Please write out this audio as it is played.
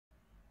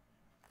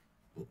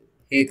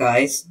Hey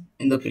guys,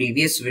 in the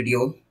previous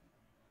video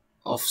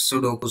of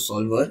Sudoku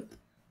Solver,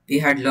 we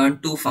had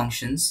learned two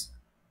functions.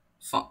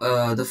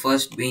 The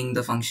first being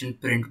the function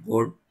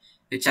printBoard,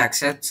 which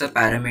accepts a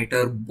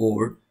parameter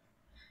board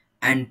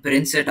and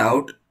prints it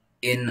out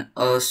in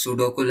a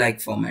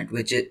Sudoku-like format,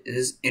 which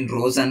is in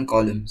rows and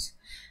columns.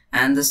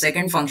 And the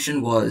second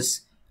function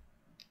was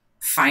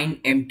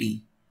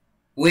findEmpty,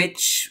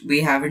 which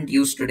we haven't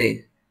used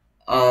today.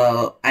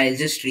 I'll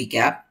just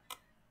recap.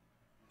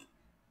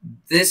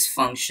 This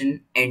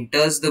function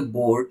enters the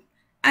board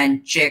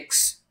and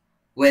checks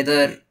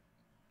whether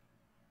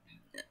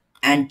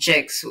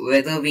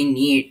we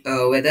need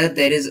whether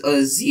there is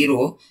a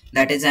zero,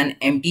 that is an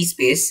empty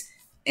space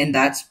in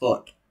that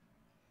spot.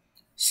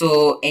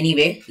 So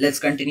anyway, let's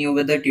continue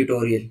with the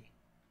tutorial.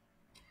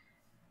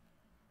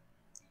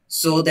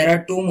 So there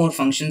are two more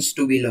functions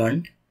to be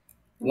learned.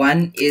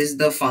 One is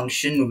the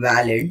function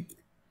valid,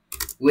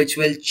 which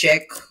will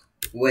check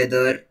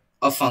whether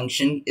a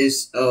function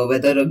is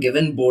whether a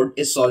given board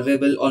is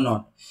solvable or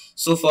not.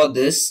 So for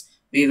this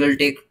we will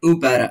take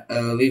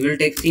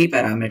three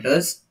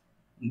parameters: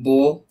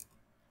 bow,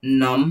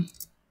 num,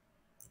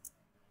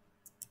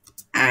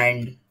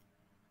 and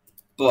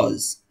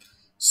pause.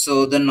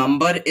 So the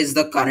number is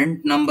the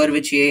current number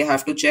which we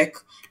have to check,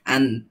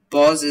 and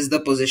pause is the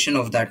position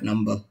of that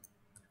number.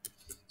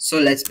 So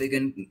let's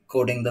begin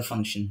coding the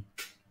function.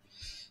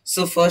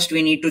 So first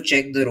we need to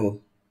check the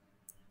row.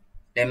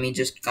 Let me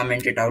just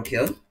comment it out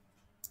here.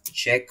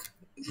 Check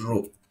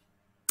row.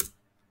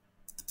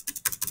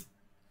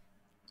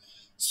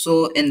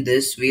 So in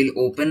this we'll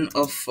open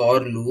a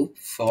for loop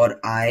for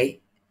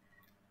I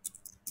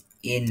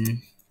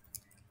in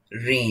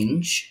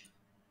range,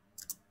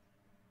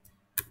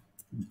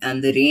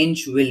 and the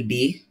range will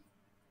be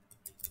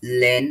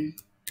len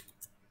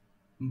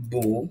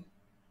bow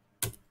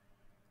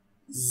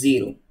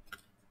 0.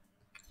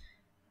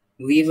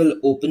 We will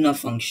open a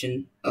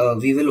function,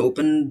 we will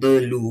open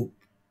the loop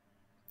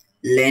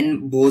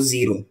len bow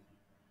 0.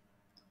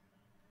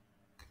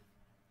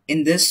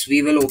 In this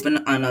we will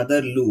open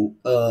another loop,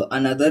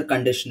 another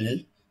conditional,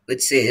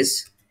 which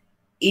says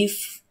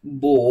if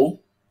bow,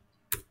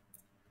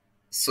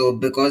 so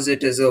because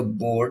it is a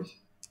board,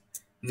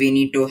 we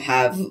need to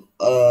have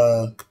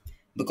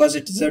because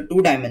it is a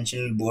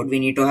two-dimensional board, we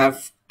need to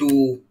have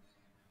two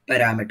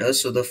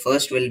parameters. So the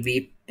first will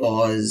be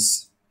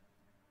pause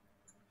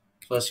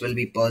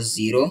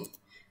 0,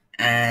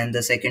 and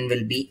the second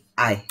will be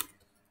I.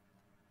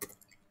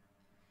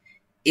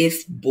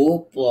 If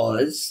bow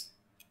pause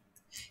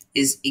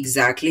is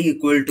exactly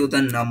equal to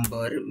the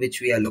number which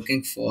we are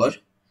looking for,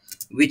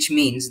 which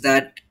means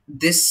that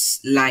this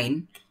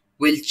line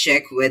will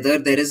check whether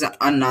there is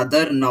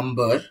another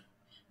number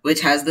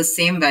which has the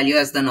same value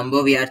as the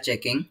number we are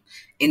checking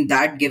in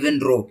that given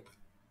row.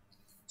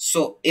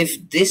 So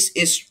if this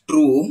is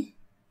true,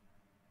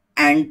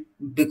 and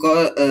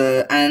because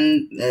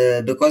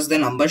the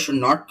number should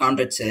not count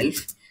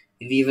itself,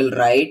 we will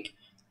write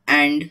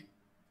and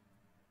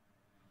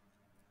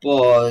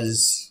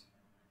pause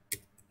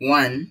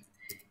 1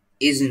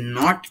 is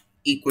not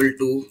equal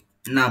to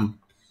num,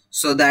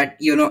 so that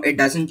it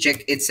doesn't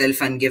check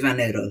itself and give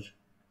an error.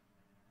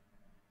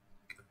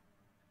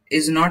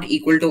 Is not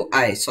equal to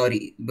I,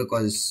 sorry,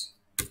 because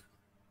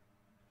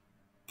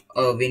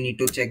we need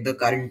to check the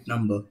current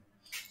number.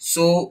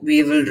 So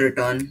we will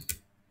return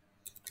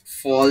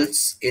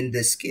false in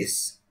this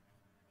case.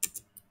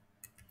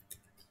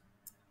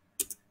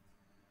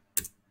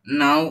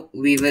 Now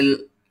we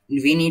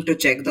need to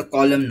check the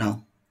column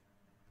now.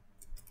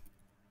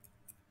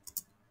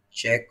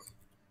 Check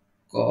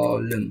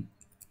column.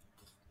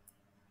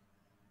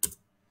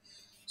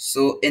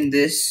 So in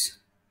this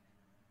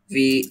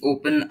we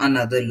open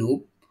another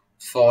loop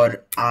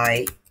for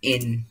I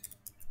in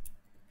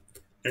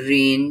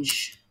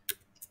range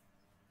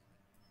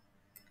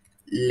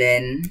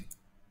len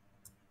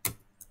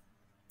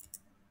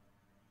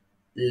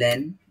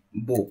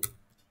bow.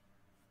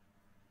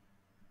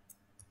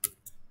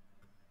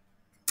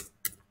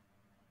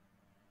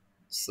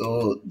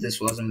 So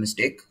this was a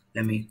mistake,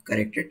 let me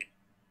correct it.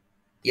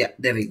 Yeah,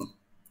 there we go.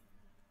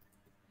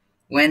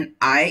 When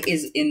I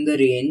is in the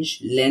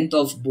range length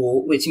of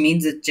bow, which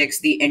means it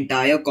checks the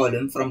entire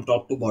column from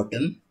top to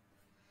bottom,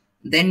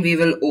 then we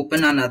will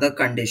open another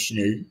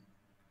conditional.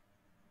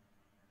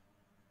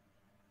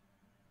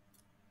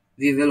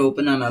 We will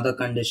open another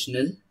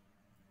conditional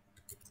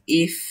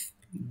if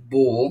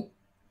bow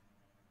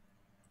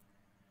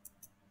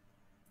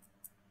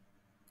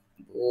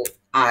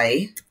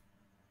I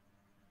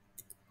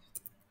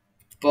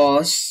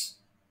pause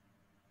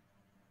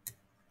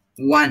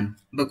 1,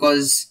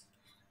 because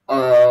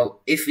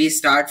if we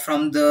start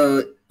from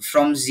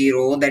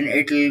 0, then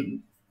it'll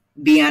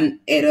be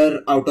an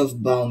error out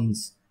of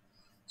bounds,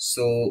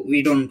 so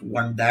we don't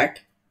want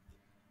that.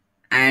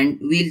 And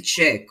we'll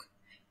check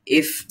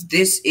if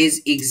this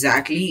is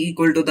exactly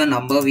equal to the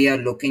number we are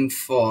looking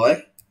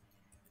for,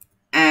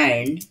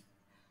 and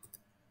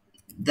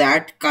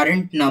that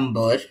current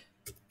number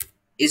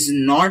is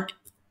not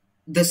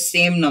the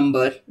same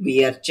number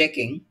we are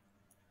checking,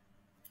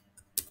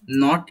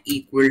 not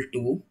equal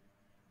to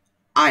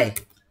I.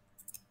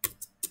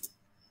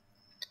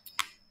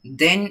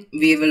 Then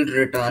we will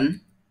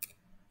return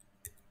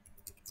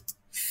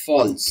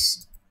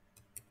false.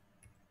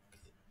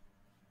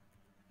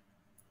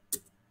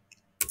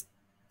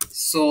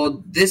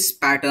 So this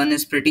pattern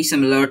is pretty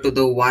similar to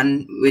the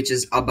one which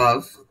is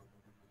above.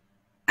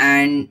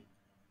 And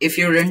if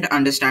you didn't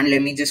understand,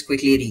 let me just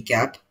quickly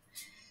recap.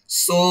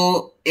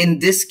 So in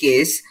this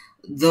case,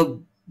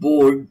 the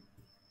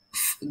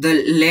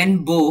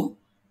len bow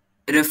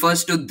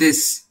refers to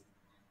this,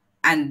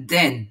 and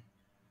then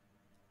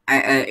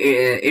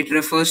it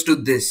refers to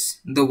this,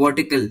 the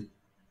vertical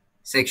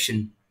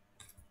section.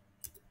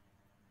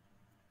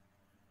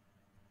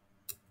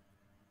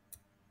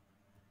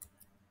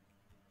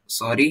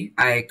 Sorry,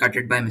 I cut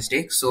it by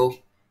mistake. So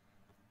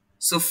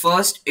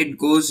first it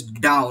goes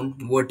down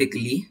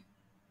vertically,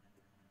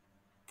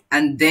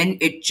 and then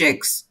it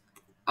checks.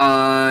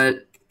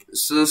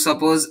 So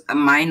suppose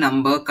my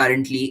number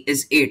currently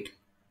is 8.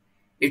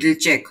 It will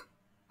check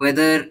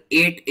whether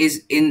 8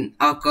 is in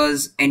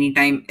occurs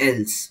anytime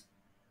else.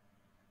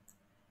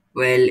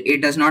 Well,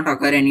 it does not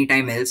occur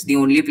anytime else. The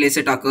only place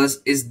it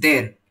occurs is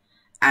there.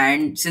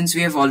 And since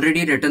we have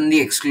already written the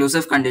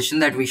exclusive condition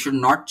that we should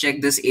not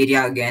check this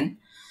area again,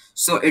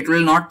 so it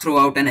will not throw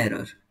out an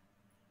error.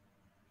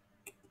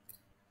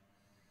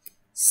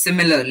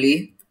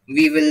 Similarly,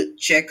 we will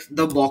check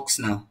the box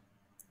now.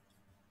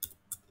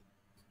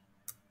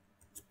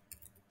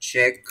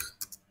 Check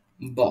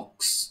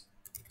box.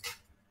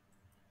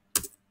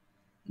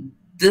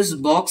 This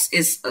box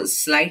is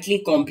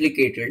slightly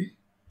complicated,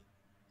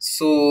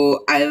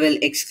 so I will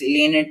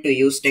explain it to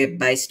you step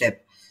by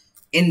step.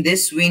 In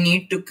this, we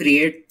need to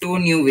create two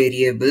new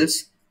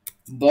variables,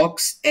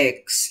 box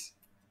x,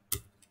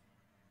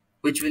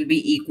 which will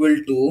be equal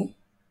to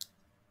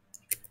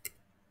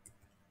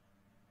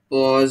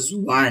pos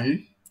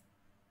 1,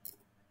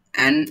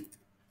 and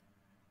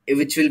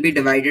which will be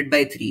divided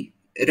by 3.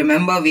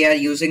 Remember, we are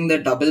using the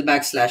double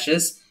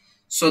backslashes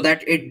so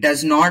that it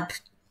does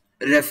not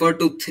refer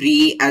to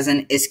 3 as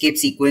an escape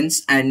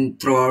sequence and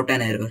throw out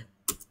an error.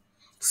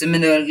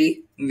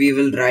 Similarly, we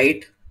will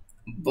write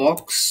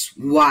box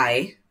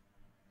y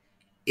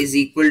is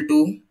equal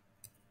to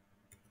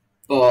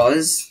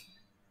pos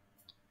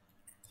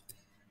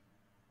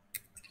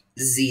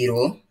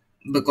 0,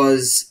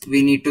 because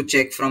we need to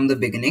check from the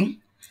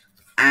beginning,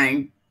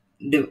 and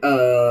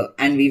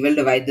we will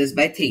divide this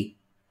by 3.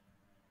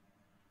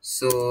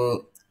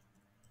 So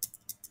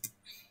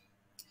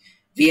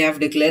we have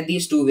declared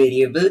these two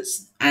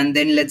variables, and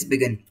then let's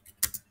begin.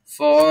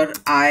 For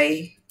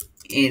I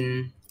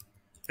in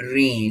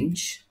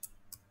range,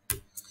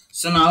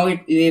 so now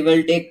we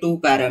will take two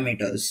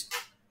parameters,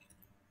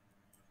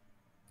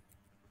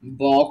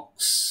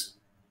 box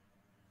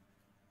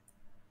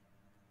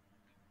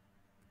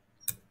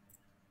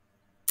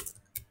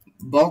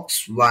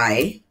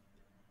y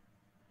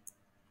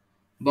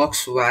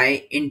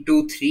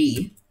into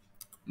 3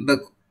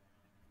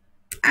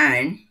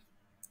 and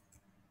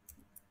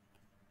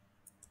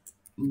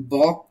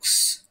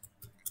box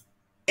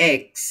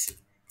x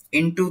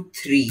into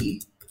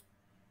 3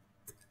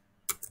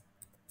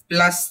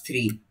 plus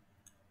 3,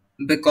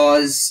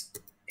 because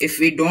if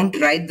we don't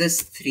write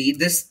this 3,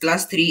 this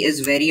plus 3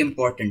 is very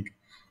important.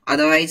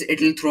 Otherwise,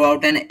 it will throw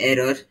out an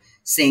error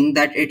saying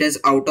that it is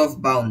out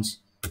of bounds.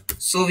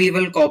 So we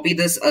will copy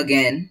this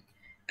again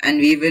and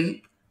we will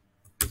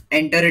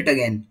enter it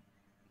again.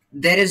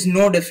 There is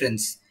no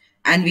difference,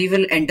 and we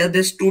will enter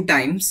this 2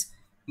 times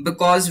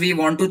because we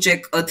want to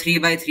check a 3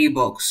 by 3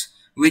 box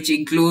which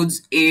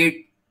includes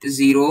 8,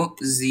 0,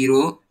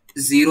 0,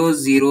 0,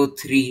 0,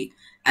 3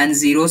 and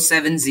 0,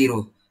 7,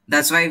 0.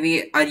 That's why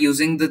we are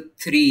using the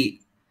 3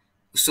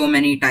 so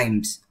many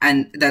times,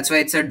 and that's why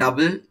it's a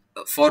double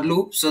for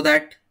loop, so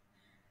that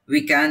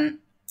we can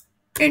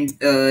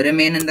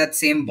remain in that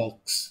same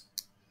box.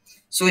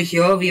 So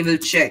here we will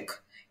check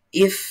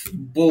if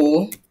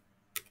bow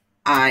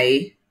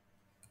I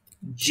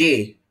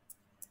j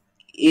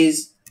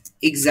is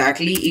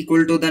exactly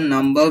equal to the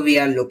number we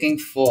are looking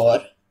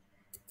for,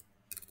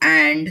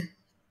 and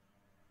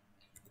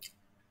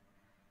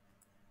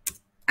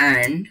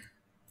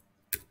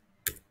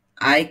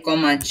I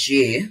comma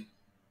j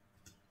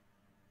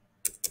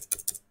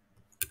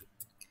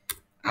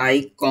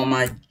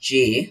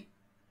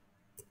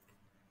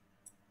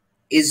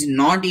is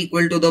not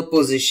equal to the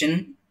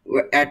position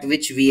at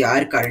which we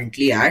are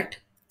currently at,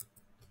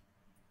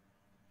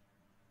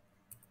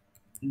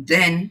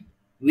 then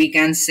we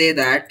can say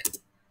that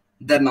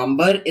the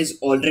number is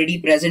already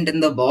present in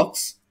the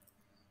box.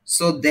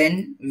 So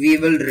then we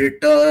will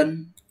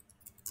return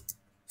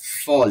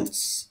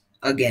false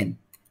again.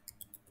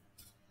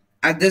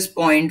 At this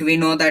point, we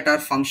know that our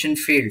function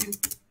failed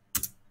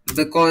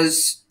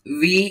because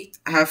we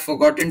have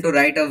forgotten to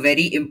write a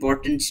very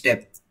important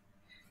step,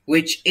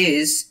 which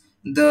is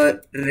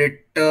the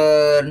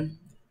return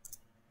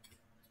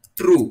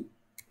true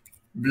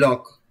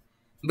block.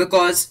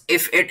 Because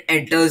if it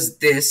enters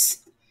this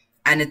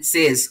and it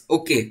says,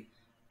 okay,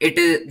 it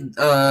is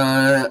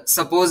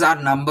suppose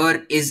our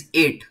number is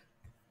 8,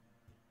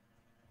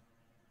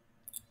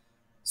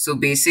 So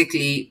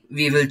basically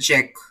we will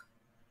check,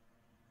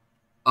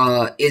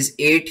 is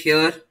 8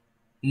 here?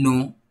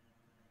 No.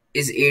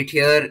 Is 8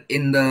 here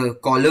in the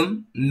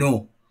column?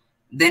 No.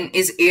 Then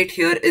is 8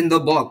 here in the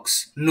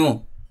box?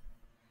 No,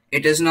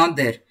 it is not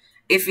there.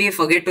 If we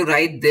forget to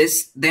write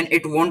this, then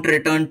it won't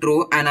return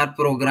true and our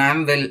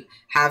program will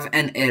have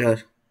an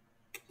error.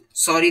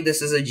 Sorry,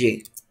 this is a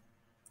J.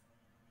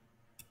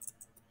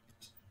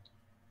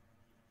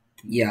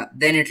 Yeah,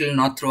 then it will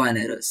not throw an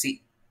error.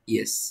 See,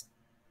 yes.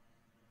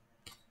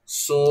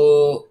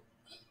 So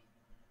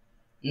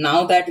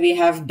now that we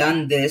have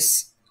done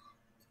this,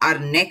 our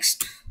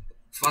next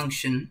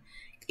function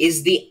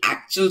is the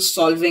actual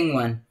solving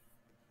one.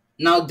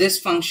 Now this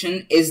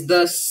function is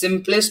the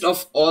simplest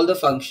of all the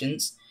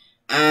functions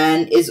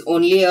and is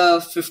only a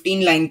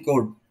 15-line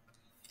code.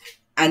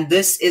 And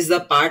this is the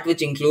part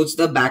which includes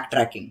the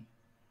backtracking.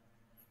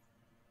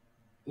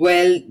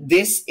 Well,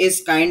 this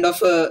is kind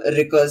of a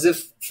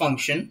recursive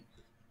function.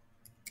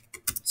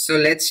 So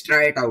let's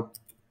try it out.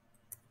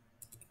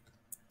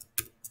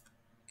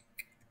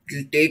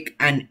 It'll take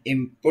an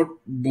input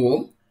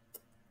bow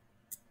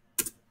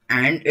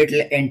and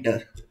it'll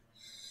enter.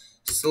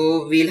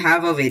 So we'll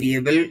have a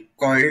variable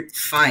called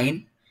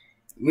find,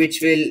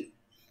 which will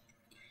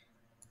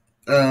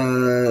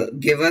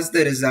give us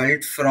the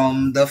result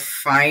from the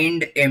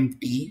find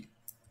empty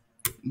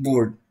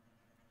board.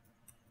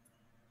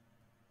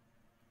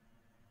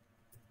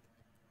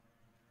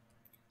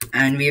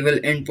 And we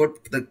will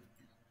input the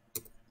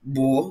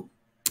bow.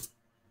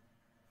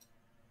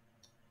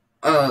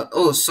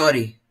 Oh,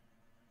 sorry.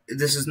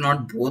 This is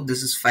not bow,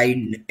 this is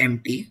find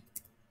empty.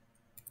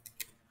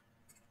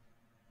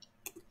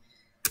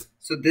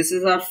 So this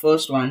is our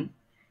first one.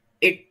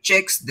 It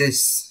checks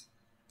this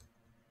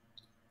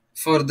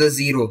for the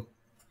 0.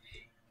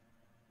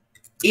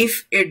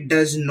 If it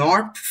does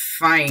not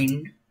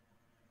find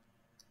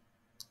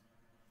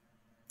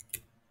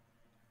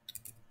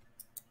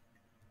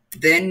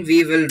then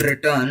we will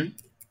return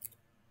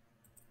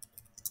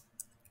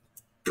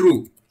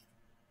true.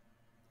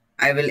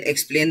 I will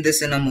explain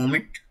this in a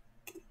moment.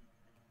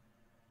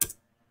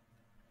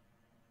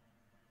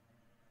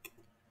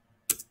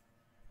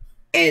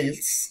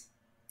 Else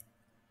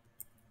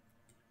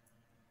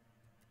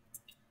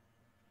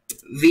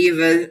we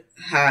will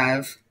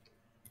have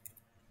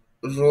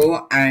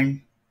row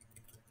and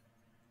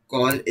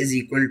call is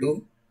equal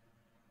to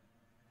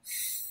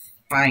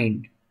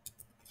find.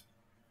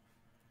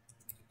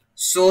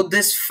 So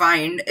this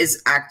find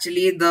is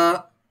actually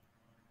the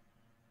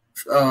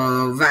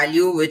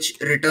value which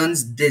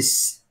returns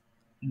this,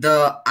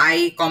 the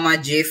I comma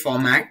j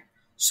format,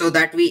 so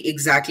that we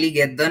exactly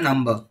get the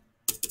number.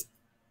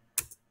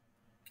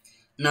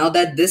 Now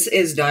that this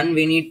is done,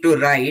 we need to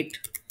write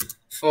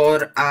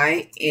for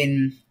I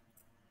in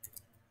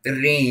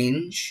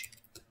range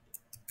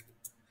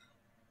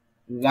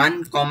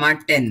 1 comma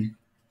 10.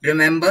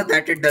 Remember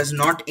that it does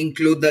not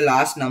include the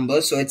last number,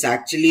 so it's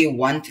actually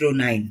 1 through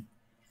 9.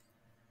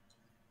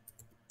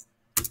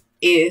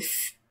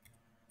 If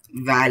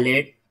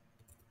valid,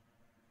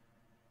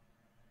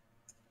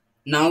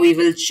 now we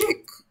will check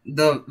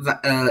the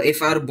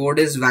if our board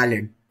is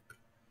valid.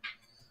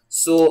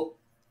 So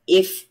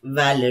if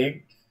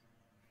valid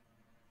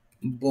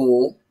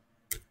bow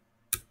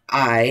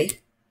I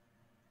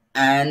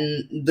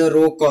and the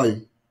row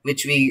call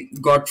which we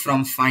got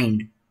from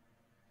find.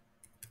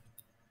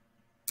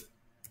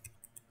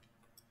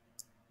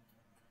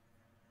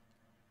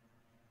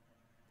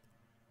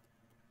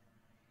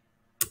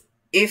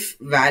 If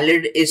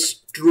valid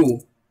is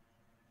true,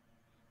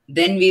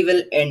 then we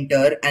will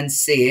enter and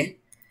say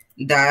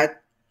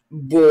that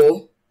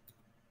bow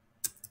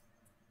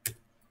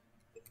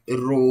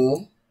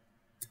row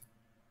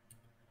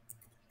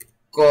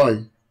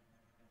call,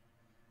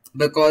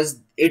 because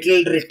it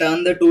will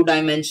return the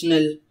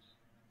two-dimensional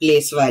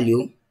place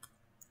value,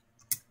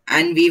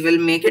 and we will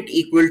make it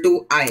equal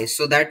to I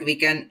so that we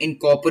can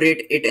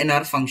incorporate it in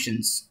our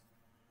functions.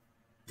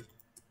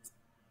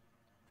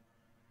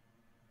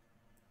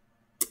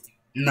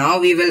 Now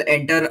we will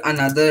enter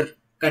another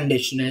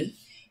conditional.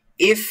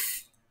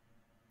 If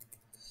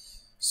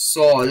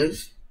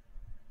solve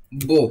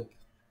bow,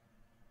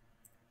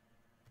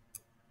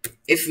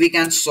 if we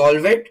can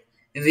solve it,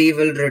 we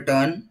will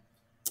return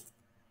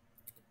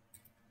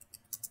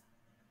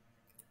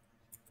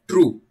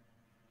true.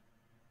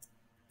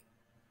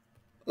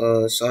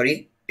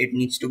 Sorry, it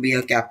needs to be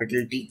a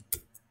capital T.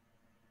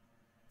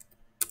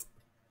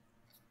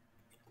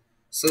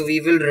 So we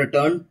will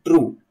return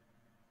true.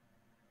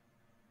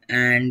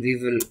 And we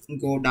will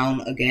go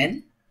down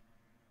again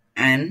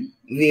and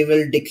we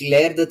will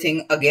declare the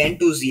thing again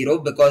to 0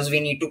 because we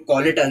need to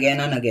call it again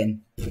and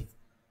again.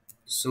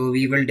 So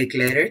we will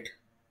declare it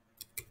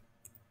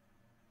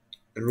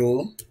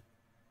row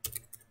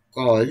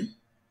call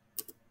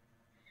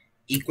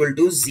equal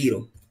to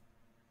 0.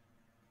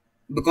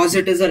 Because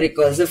it is a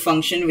recursive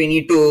function, we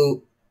need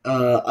to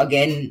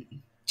again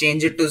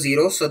change it to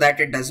 0 so that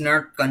it does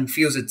not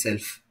confuse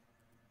itself.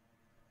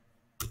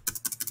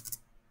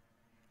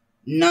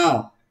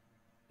 Now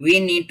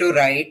we need to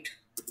write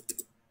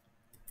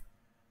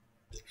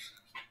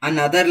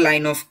another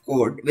line of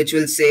code which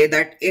will say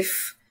that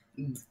if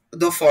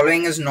the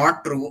following is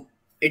not true,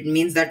 it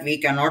means that we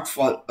cannot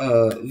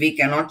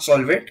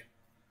solve it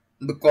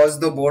because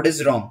the board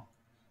is wrong.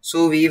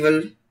 So we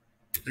will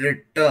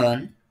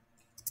return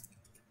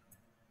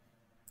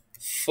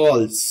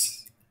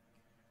false.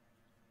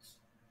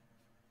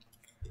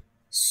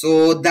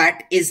 So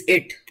that is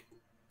it.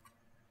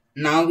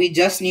 Now we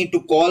just need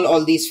to call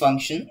all these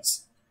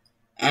functions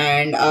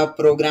and our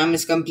program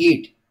is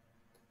complete.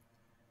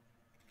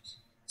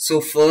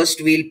 So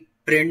first we'll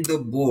print the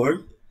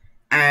board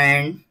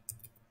and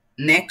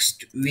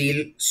next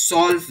we'll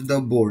solve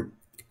the board.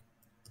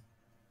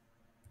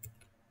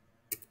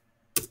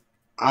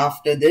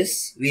 After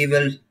this we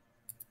will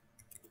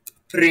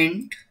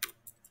print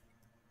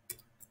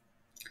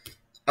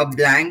a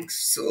blank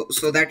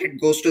so that it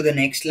goes to the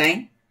next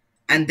line,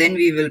 and then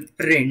we will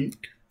print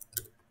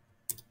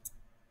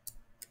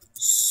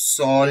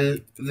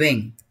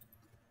solving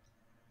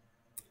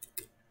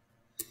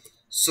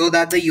so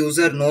that the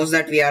user knows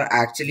that we are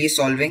actually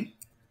solving.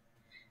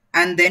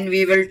 And then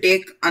we will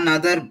take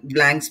another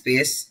blank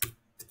space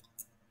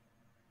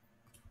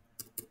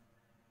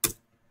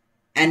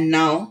and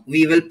now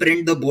we will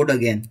print the board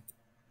again.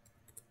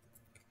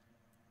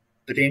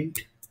 Print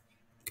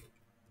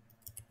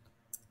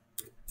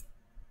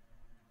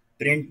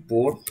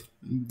board.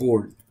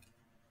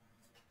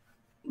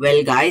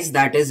 Well guys,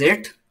 that is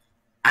it.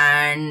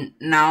 And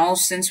now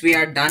since we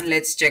are done,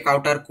 let's check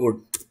out our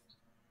code.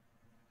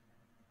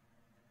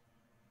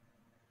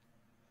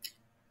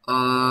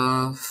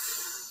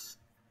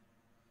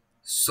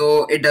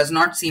 So it does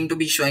not seem to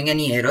be showing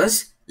any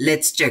errors.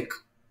 Let's check.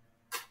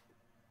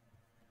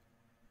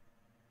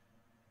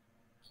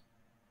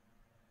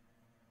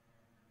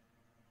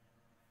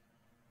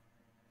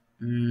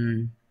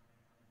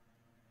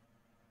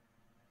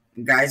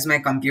 Guys, my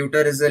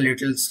computer is a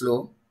little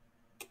slow.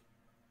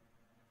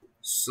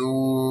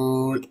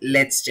 So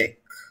let's check.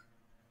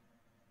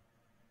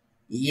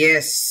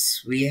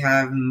 Yes, we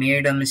have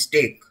made a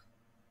mistake.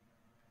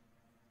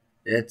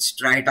 Let's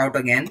try it out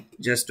again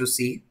just to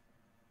see.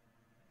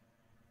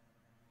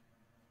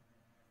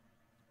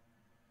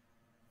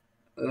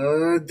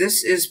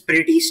 This is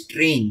pretty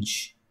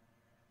strange.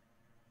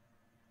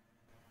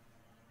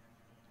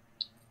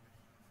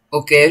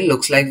 Okay,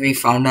 looks like we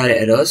found our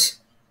errors.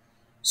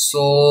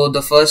 So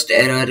the first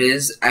error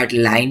is at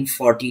line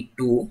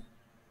 42,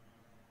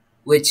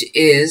 which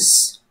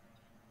is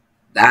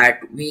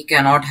that we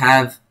cannot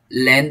have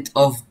length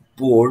of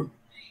board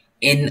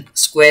in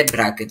square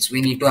brackets.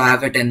 We need to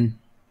have it in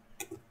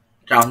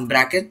round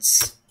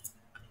brackets.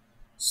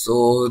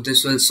 So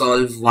this will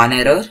solve one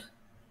error,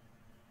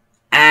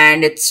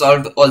 and it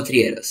solved all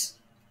three errors.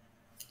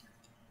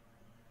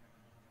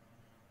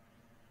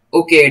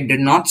 Okay, it did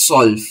not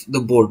solve the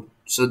board,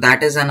 so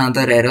that is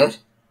another error.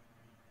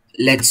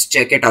 Let's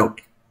check it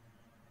out.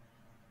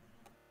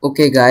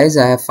 Okay guys,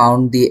 I have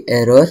found the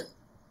error.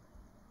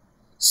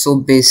 So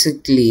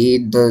basically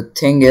the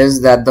thing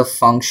is that the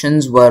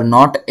functions were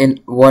not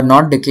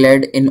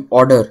declared in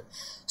order.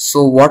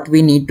 So what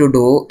we need to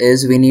do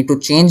is we need to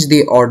change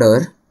the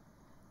order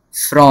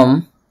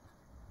from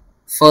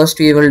first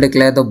we will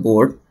declare the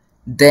board,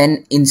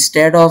 then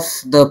instead of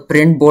the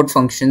print board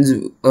functions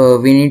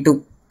we need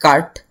to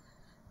cut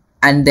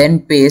and then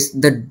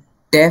paste the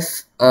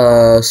def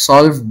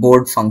solve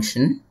board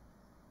function.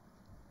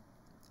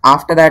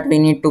 After that we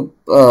need to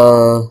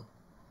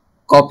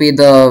copy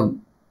the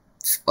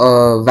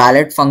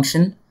valid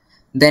function,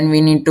 then we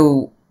need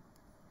to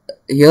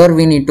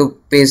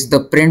paste the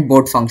print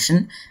board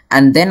function,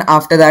 and then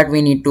after that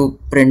we need to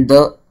print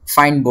the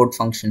find board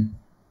function,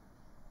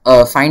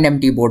 find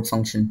empty board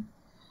function.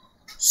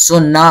 So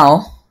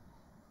now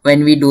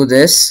when we do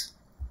this,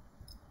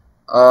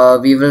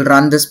 we will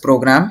run this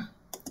program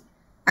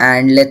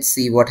and let's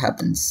see what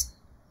happens.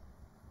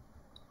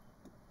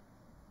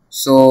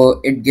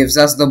 So it gives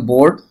us the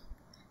board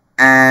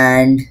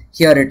and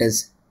here it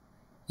is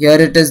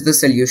the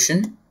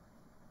solution.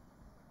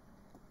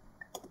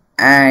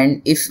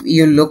 And if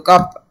you look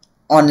up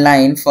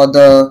online for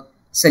the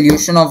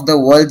solution of the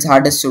world's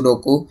hardest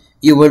Sudoku,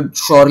 you would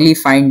surely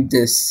find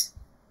this.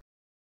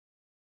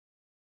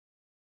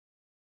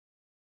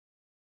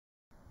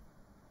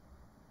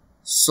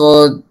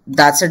 So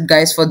that's it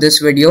guys for this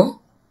video.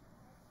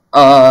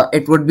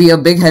 It would be a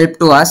big help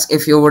to us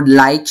if you would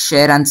like,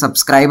 share and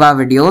subscribe our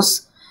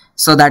videos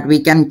so that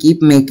we can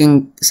keep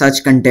making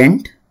such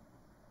content.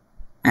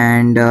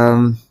 And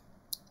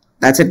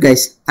that's it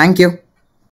guys. Thank you.